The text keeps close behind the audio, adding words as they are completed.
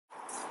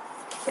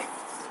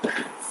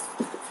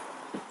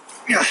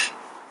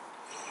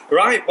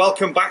Right,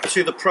 welcome back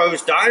to the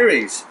Pros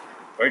Diaries.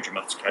 Very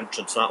dramatic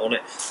entrance, that, wasn't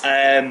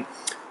it?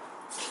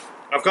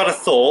 I've got a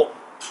thought.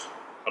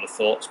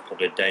 It's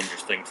probably a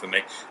dangerous thing for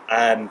me.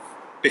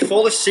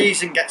 Before the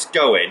season gets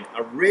going,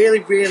 I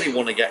really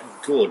want to get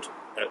good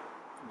at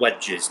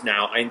wedges.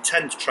 Now, I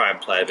intend to try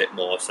and play a bit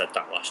more. I said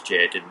that last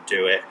year, didn't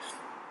do it.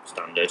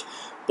 Standard.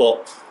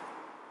 But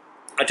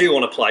I do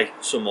want to play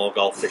some more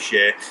golf this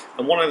year,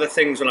 and one of the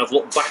things when I've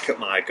looked back at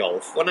my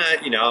golf, when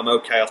I'm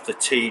okay off the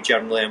tee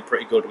generally, I'm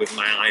pretty good with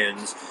my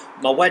irons.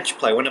 My wedge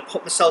play, when I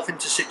put myself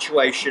into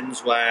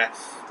situations where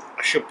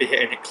I should be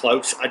hitting it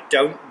close, I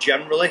don't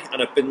generally,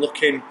 and I've been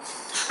looking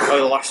over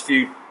the last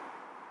few...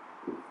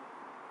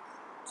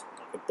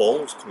 Like a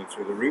ball's coming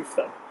through the roof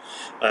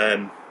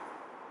then.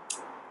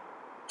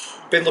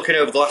 Been looking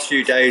over the last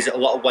few days at a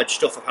lot of wedge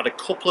stuff. I've had a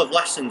couple of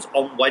lessons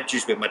on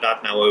wedges with my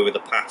dad now over the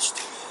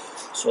past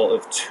sort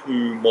of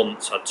 2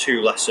 months. I had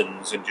 2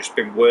 lessons and just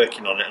been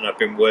working on it, and I've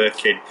been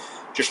working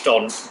just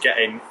on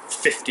getting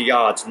 50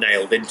 yards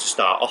nailed in to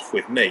start off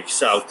with me.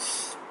 So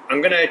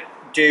I'm going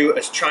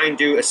to try and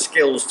do a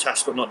skills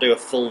test, but not do a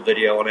full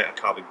video on it. I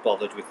can't be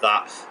bothered with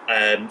that.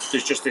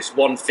 There's just this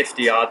one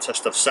 50-yard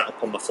test I've set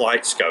up on the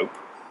Flightscope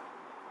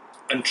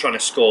and trying to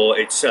score.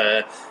 It's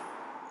can't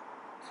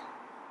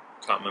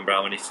remember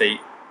how many feet,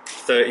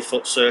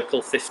 30-foot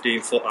circle,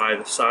 15-foot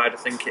either side, I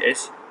think it is.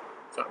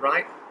 Is that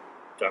right?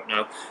 Don't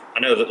know. I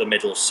know that the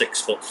middle's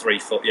 6 foot, 3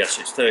 foot. Yes,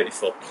 it's 30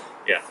 foot.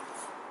 Yeah,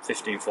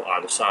 15 foot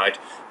either side.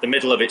 The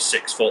middle of it's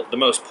 6 foot. The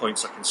most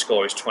points I can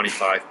score is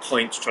 25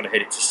 points. Trying to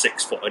hit it to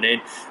 6 foot and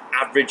in.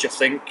 Average, I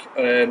think,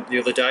 the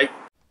other day.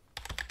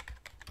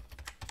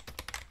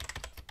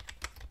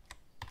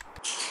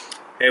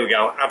 Here we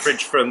go.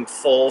 Average from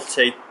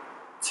 40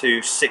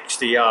 to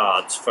 60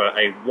 yards for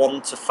a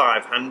 1 to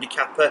 5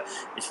 handicapper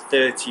is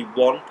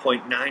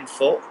 31.9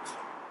 foot.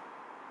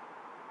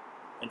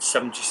 And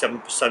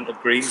 77% of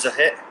greens are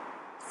hit.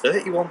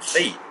 31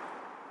 feet.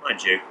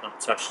 Mind you, that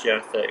test, yeah,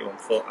 31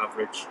 foot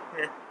average.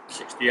 Yeah,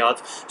 60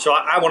 yards. So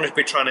I want to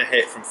be trying to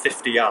hit from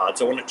 50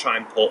 yards. I want to try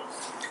and put,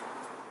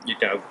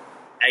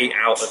 8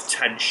 out of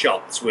 10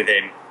 shots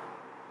within,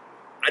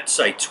 I'd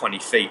say 20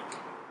 feet.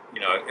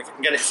 If I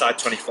can get it inside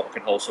 20 foot, I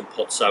can hold some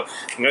putts. So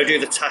I'm going to do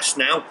the test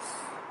now.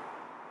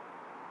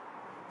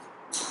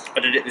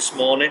 I did it this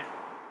morning.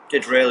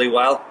 Did really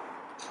well.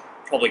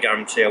 Probably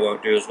guarantee I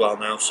won't do as well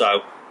now.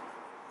 So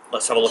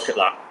let's have a look at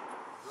that.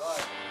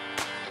 Right.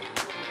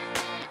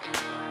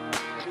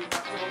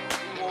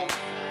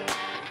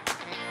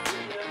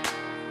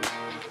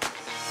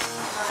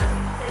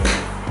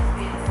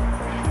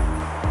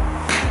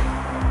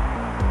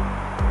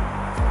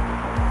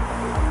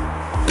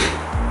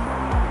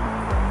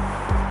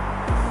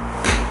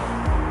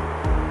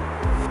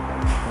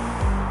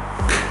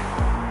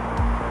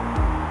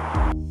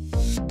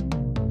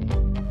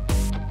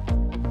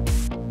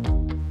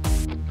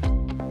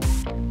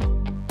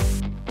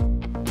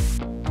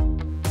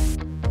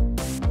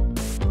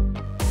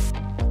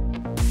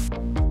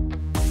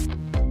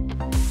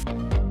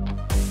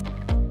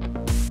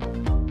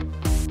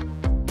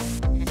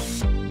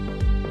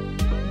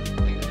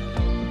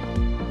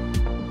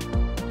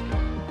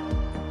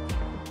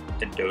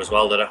 Didn't do as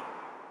well, did I?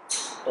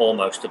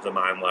 Almost of the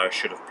mine where I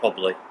should have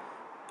probably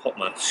put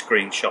my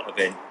screenshot of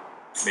me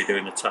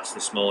doing the test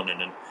this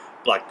morning and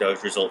blagged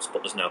those results,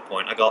 but there's no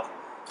point. Can't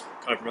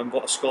remember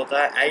what I scored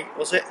there, 8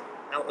 was it,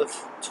 out of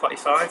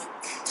 25?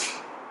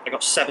 I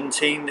got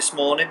 17 this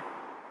morning.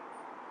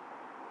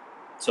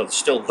 So there's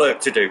still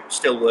work to do,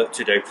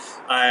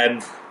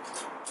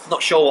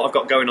 Not sure what I've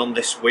got going on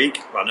this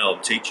week. I know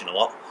I'm teaching a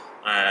lot.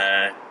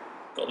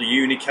 Got the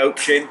uni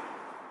coaching.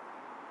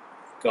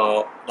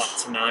 Got that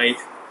tonight.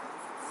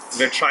 I'm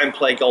going to try and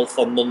play golf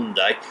on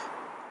Monday.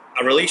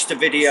 I released a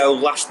video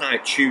last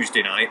night,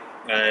 Tuesday night,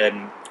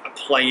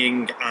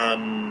 playing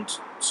and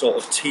sort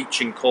of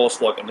teaching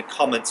coursework, and the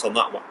comments on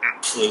that were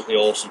absolutely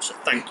awesome, so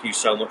thank you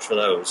so much for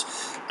those.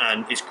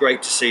 And it's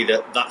great to see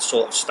that that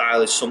sort of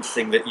style is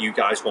something that you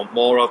guys want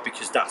more of,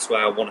 because that's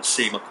where I want to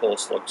see my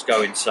course vlogs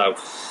going. So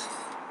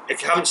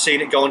if you haven't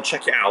seen it, go and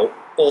check it out.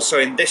 Also,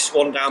 in this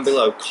one down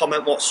below,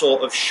 comment what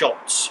sort of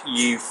shots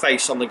you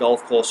face on the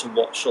golf course and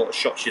what sort of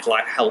shots you'd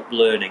like help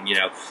learning.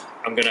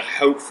 I'm going to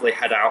hopefully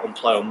head out and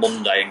play on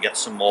Monday and get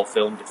some more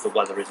filmed if the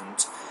weather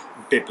isn't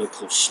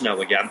biblical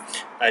snow again,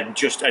 and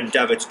just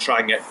endeavour to try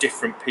and get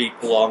different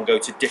people on, go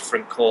to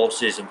different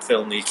courses and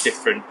film these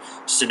different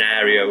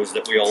scenarios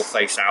that we all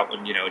face out,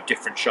 and a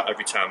different shot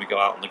every time we go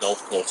out on the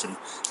golf course, and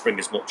bring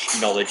as much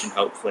knowledge and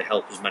hopefully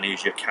help as many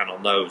as you can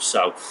on those.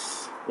 So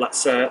let's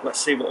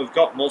see what we've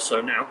got. I'm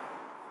also now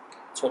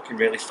talking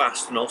really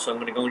fast, and also I'm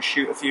going to go and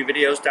shoot a few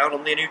videos down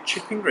on the new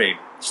chipping green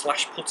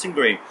 / putting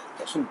green.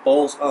 Got some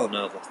balls. Oh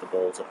no, I've left the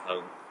balls at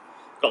home.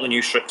 Got the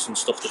new tricks and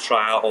stuff to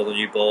try out, all the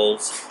new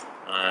balls.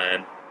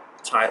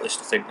 Tight list,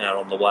 I think, they're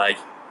on the way.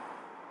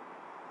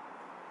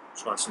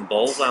 Try some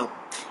balls out.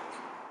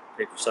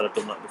 People said I've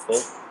done that before.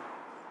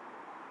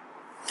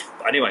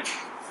 But anyway,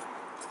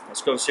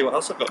 let's go and see what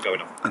else I've got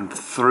going on. And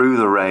through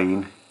the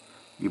rain,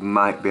 you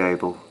might be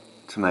able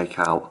to make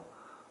out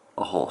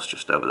a horse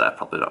just over there,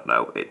 probably not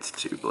know, it's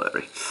too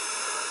blurry.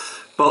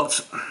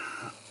 But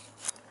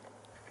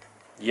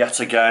yet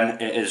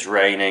again it is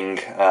raining.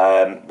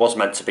 Was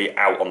meant to be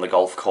out on the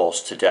golf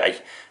course today,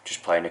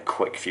 just playing a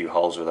quick few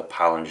holes with a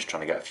pal and just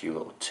trying to get a few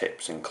little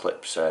tips and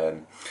clips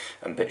and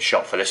bits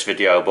shot for this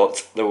video,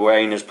 but the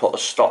rain has put a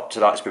stop to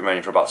that. It's been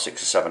raining for about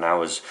 6 or 7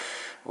 hours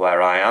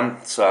where I am,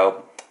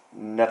 so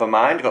never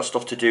mind, got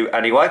stuff to do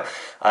anyway.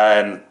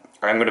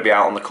 I'm going to be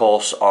out on the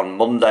course on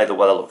Monday. The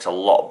weather looks a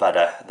lot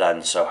better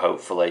then, so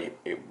hopefully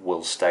it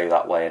will stay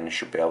that way and I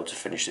should be able to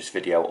finish this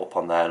video up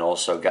on there and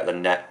also get the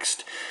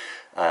next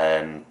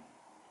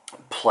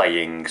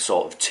playing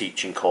sort of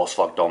teaching course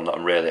vlog done that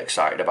I'm really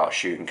excited about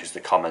shooting, because the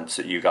comments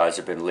that you guys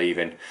have been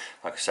leaving,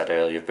 like I said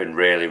earlier, have been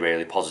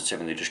really positive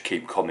and they just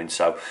keep coming,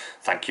 so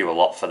thank you a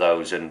lot for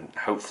those, and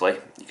hopefully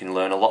you can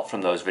learn a lot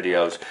from those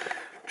videos.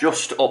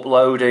 Just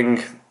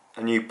uploading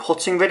a new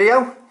putting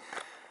video.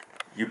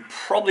 You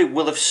probably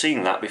will have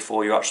seen that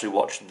before you actually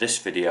watched this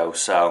video,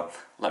 so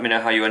let me know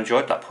how you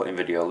enjoyed that putting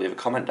video. Leave a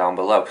comment down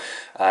below.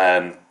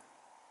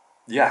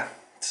 Yeah,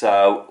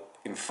 so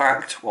in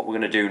fact what we're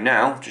going to do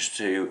now, just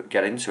to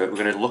get into it, we're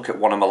going to look at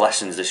one of my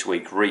lessons this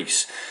week.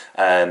 Rhys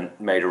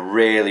made a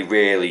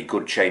really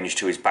good change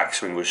to his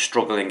backswing. Was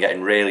struggling,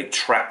 getting really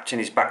trapped in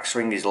his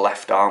backswing. His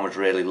left arm was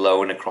really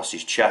low and across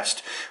his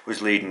chest,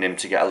 was leading him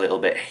to get a little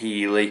bit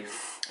heely.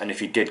 And if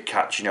he did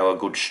catch, you know, a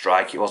good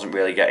strike, he wasn't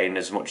really getting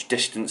as much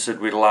distance as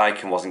we'd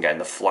like and wasn't getting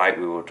the flight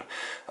we would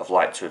have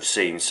liked to have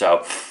seen.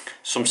 So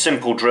some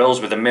simple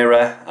drills with a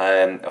mirror,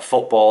 a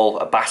football,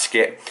 a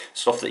basket,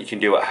 stuff that you can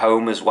do at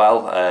home as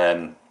well,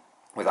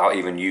 without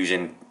even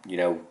using, you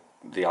know,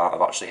 the art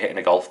of actually hitting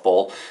a golf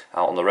ball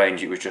out on the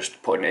range. It was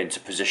just putting it into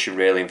position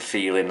really and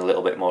feeling a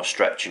little bit more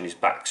stretch in his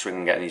backswing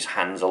and getting his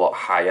hands a lot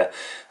higher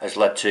has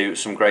led to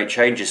some great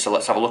changes. So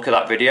let's have a look at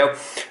that video,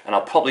 and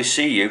I'll probably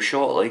see you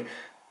shortly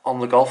on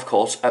the golf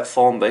course at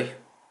Formby,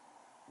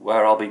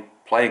 where I'll be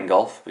playing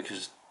golf,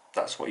 because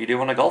that's what you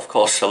do on a golf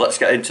course. So let's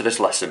get into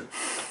this lesson.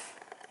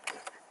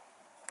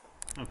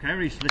 Okay,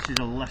 Rhys, this is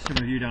a lesson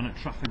review down at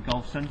Trafford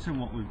Golf Centre, and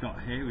what we've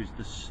got here is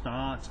the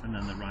start, and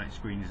then the right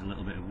screen is a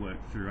little bit of work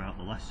throughout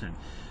the lesson.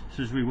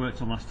 So as we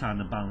worked on last time,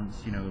 the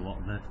balance, you know, a lot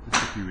of the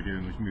stuff we were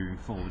doing was moving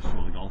forwards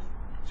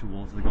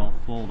towards the golf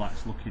ball.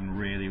 That's looking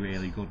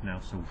really good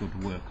now, so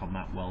good work on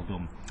that, well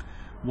done.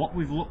 What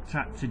we've looked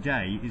at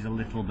today is a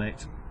little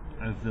bit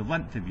of the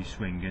length of your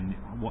swing and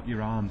what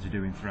your arms are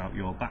doing throughout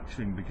your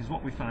backswing, because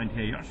what we find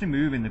here, you're actually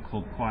moving the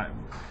club quite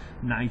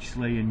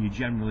nicely and you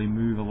generally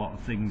move a lot of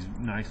things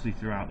nicely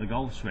throughout the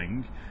golf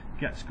swing.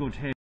 Gets good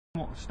here.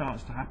 What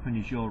starts to happen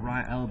is your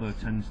right elbow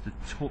tends to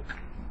tuck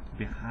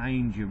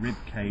behind your rib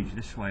cage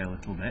this way a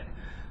little bit,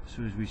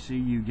 so as we see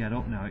you get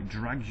up now, it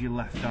drags your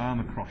left arm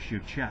across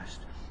your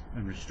chest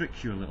and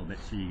restricts you a little bit,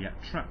 so you get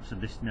trapped. So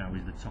this now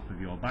is the top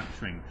of your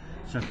backswing.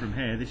 So from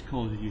here, this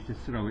causes you to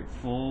throw it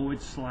forward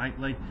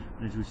slightly,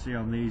 and as we see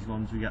on these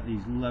ones, we get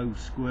these low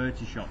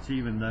squirty shots.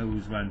 Even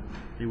those, when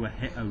they were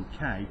hit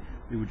okay,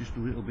 they were just a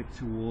little bit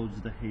towards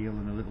the heel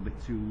and a little bit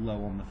too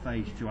low on the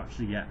face to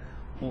actually get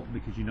up,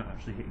 because you're not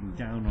actually hitting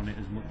down on it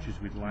as much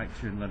as we'd like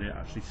to and let it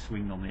actually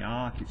swing on the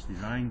arc it's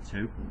designed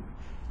to.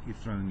 You're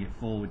throwing it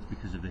forwards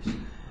because of this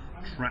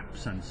trap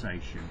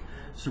sensation.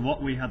 So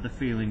what we had the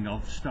feeling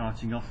of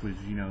starting off with,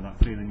 you know, that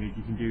feeling is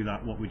you can do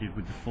that, what we did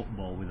with the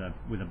football, with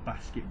a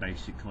basket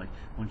basically.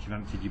 Once you've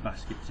emptied your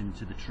baskets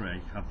into the tray,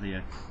 have the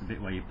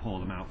bit where you pour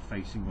them out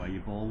facing where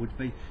your ball would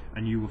be,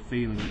 and you were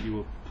feeling that you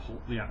were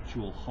put the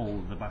actual whole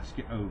of the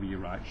basket over your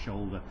right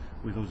shoulder.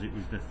 With us it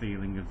was the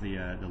feeling of the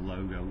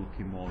logo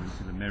looking more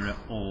into the mirror,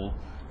 or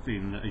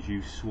feeling that as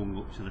you swung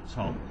up to the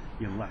top,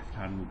 your left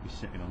hand would be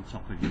sitting on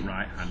top of your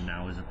right hand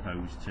now, as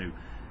opposed to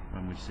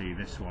when we see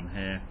this one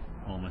here,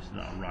 almost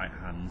that right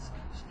hand's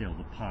still,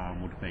 the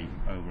palm would be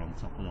over on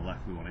top of the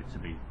left. We want it to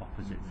be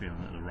opposite,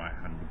 feeling that the right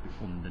hand would be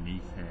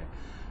underneath here.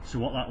 So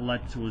what that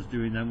led to us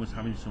doing then was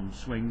having some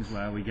swings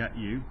where we get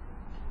you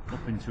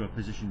up into a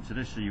position to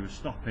this, so you were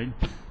stopping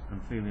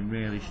and feeling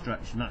really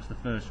stretched, and that's the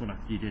first one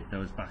after you did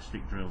those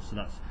basket drills. So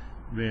that's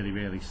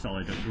really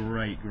solid, a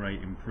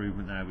great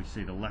improvement there. We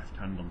see the left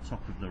hand on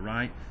top of the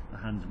right, the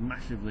hand's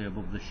massively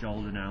above the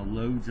shoulder now,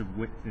 loads of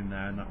width in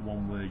there, and that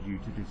one word you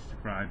to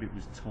describe it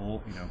was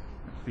taut, you know,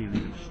 that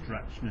feeling of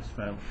stretchness.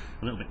 Felt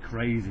a little bit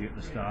crazy at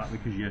the start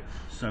because you're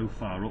so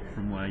far up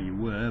from where you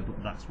were,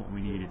 but that's what we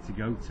needed to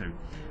go to.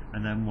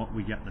 And then what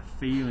we get the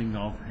feeling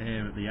of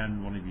here at the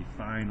end, one of your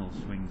final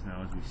swings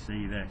now, as we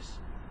see this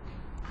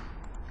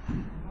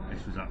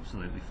was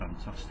absolutely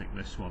fantastic,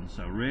 this one.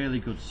 So really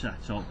good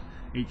setup.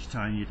 Each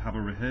time you'd have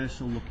a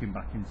rehearsal, looking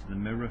back into the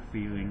mirror,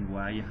 feeling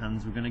where your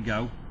hands were going to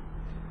go,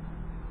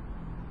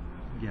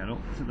 get up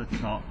to the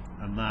top,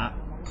 and that,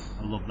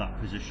 I love that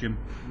position.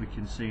 We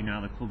can see now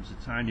the club's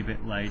a tiny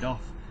bit laid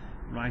off,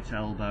 right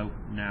elbow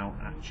now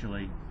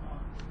actually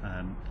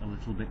a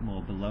little bit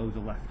more below the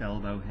left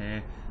elbow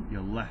here.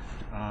 Your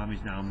left arm is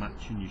now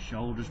matching your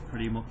shoulders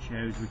pretty much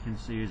here, as we can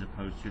see, as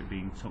opposed to it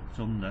being tucked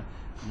under.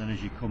 And then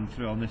as you come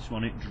through on this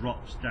one, it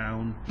drops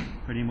down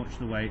pretty much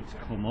the way it's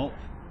come up.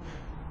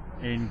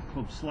 in,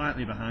 club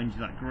slightly behind you,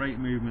 that great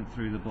movement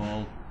through the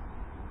ball,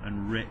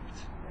 and ripped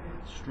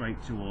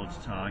straight towards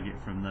target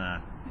from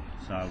there.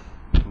 So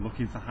if we're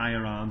looking for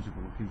higher arms, if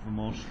we're looking for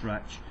more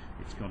stretch,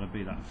 it's got to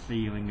be that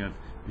feeling of,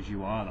 as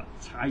you are, that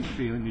tight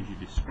feeling as you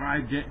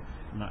described it.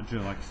 And that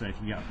drill, like I say, if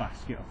you get a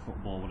basket or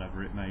football,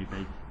 whatever it may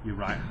be, your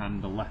right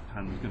hand, the left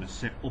hand is going to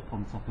sit up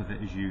on top of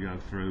it as you go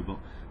through. But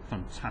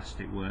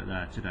fantastic work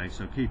there today,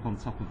 so keep on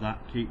top of that,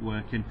 keep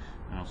working,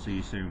 and I'll see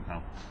you soon,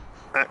 pal.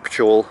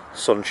 Actual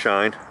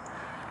sunshine.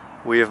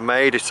 We have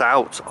made it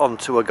out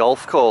onto a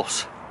golf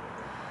course.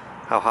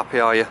 How happy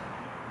are you?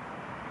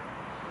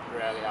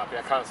 Really happy.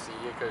 I can't see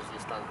you because you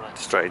stand right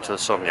straight into the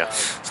sun, yeah.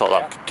 So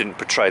that didn't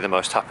portray the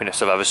most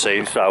happiness I've ever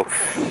seen. So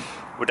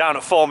we're down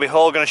at Formby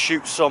Hall, going to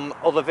shoot some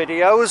other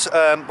videos,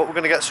 but we're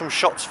going to get some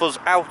shots for us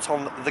out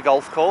on the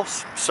golf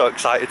course. So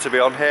excited to be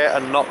on here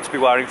and not to be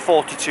wearing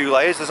 42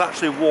 layers. There's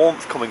actually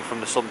warmth coming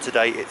from the sun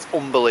today. It's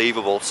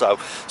unbelievable. So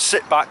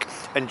sit back,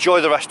 enjoy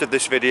the rest of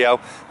this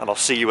video, and I'll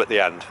see you at the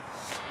end.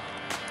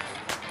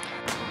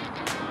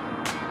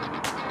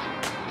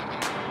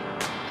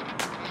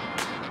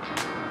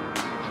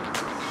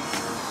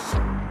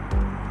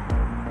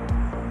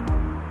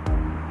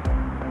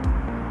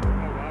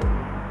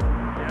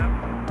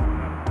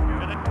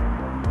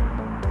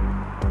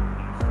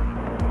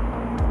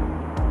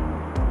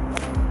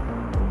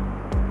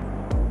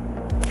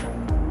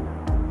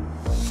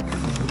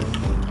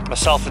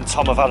 Myself and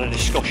Tom have had a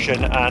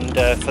discussion, and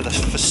for the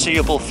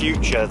foreseeable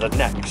future, the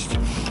next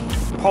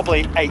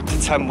probably 8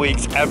 to 10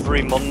 weeks,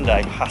 every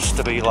Monday has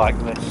to be like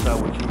this so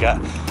we can get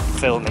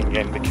filming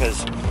in,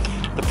 because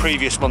the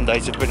previous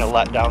Mondays have been a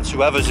letdown. So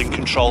whoever's in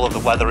control of the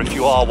weather, if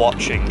you are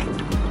watching,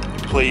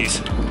 please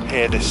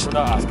hear this. We're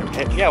not asking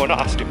much. Yeah, we're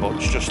not asking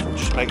much,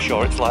 just make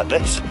sure it's like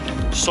this.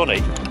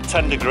 Sunny,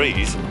 10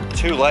 degrees,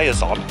 2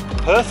 layers on,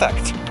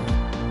 perfect.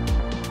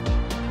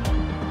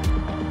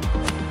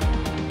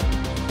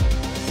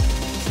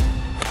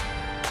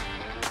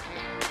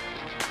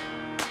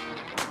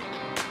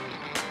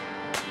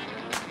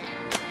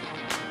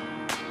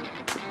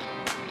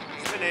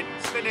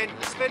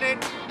 Spinning.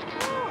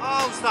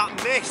 Oh, is that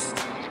missed?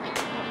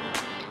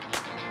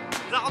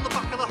 Is that on the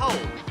back of the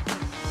hole?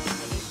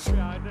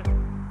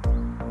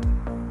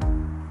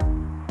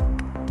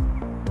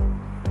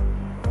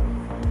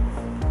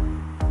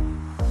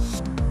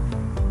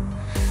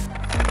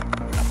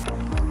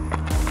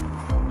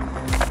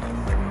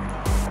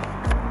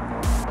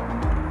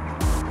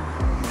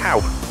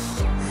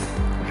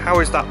 How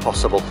is that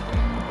possible?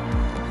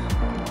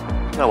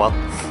 Oh well.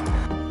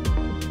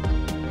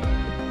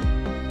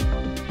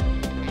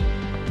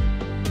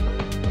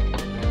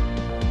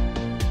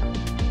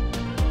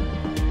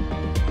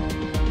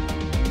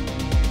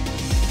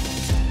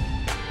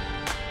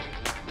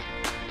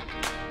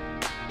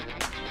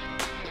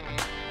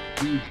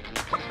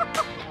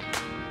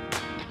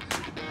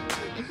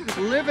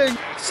 Living.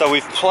 So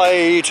we've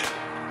played,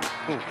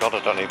 oh God,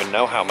 I don't even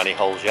know how many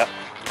holes yet.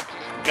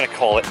 I'm going to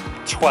call it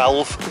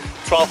 12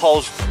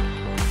 holes.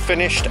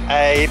 Finished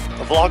a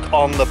vlog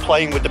on the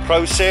Playing with the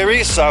Pro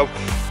series, so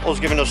I was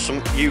giving us some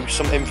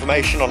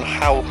information on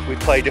how we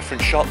play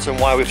different shots and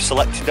why we've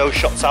selected those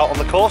shots out on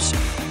the course.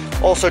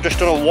 Also just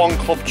done a 1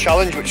 club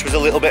challenge, which was a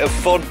little bit of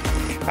fun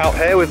out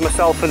here with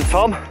myself and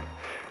Tom.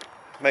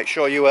 Make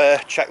sure you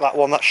check that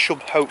one. That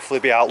should hopefully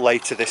be out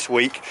later this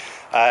week.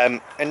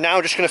 And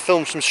now just going to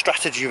film some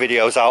strategy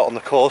videos out on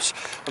the course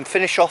and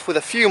finish off with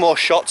a few more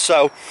shots,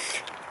 so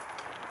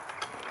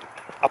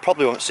I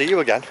probably won't see you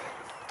again.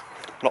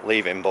 Not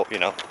leaving, but you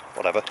know,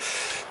 whatever.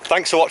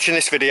 Thanks for watching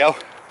this video.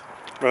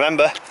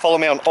 Remember, follow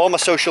me on all my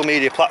social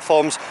media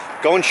platforms.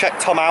 Go and check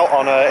Tom out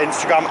on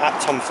Instagram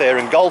at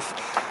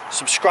TomThearonGolf.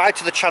 Subscribe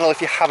to the channel if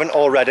you haven't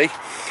already,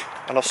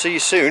 and I'll see you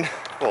soon.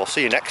 Well, I'll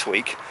see you next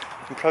week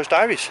in Pro's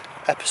Diaries,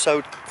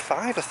 episode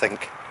 5, I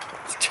think.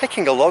 It's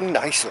ticking along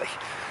nicely.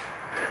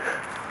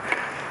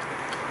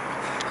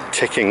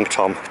 Ticking,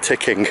 Tom,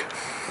 ticking.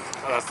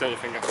 Oh, that's the only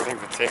thing I can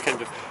think of ticking,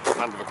 just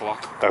hand of a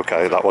clock.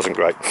 Okay, that wasn't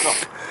great. No.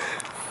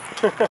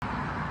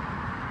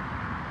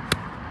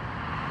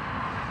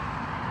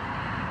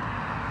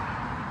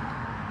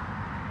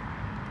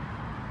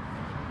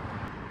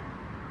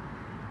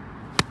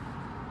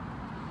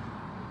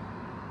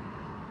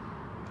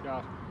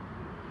 God.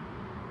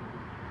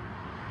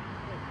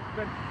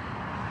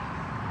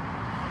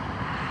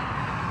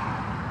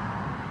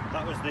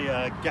 That was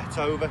the get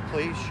over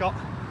please shot.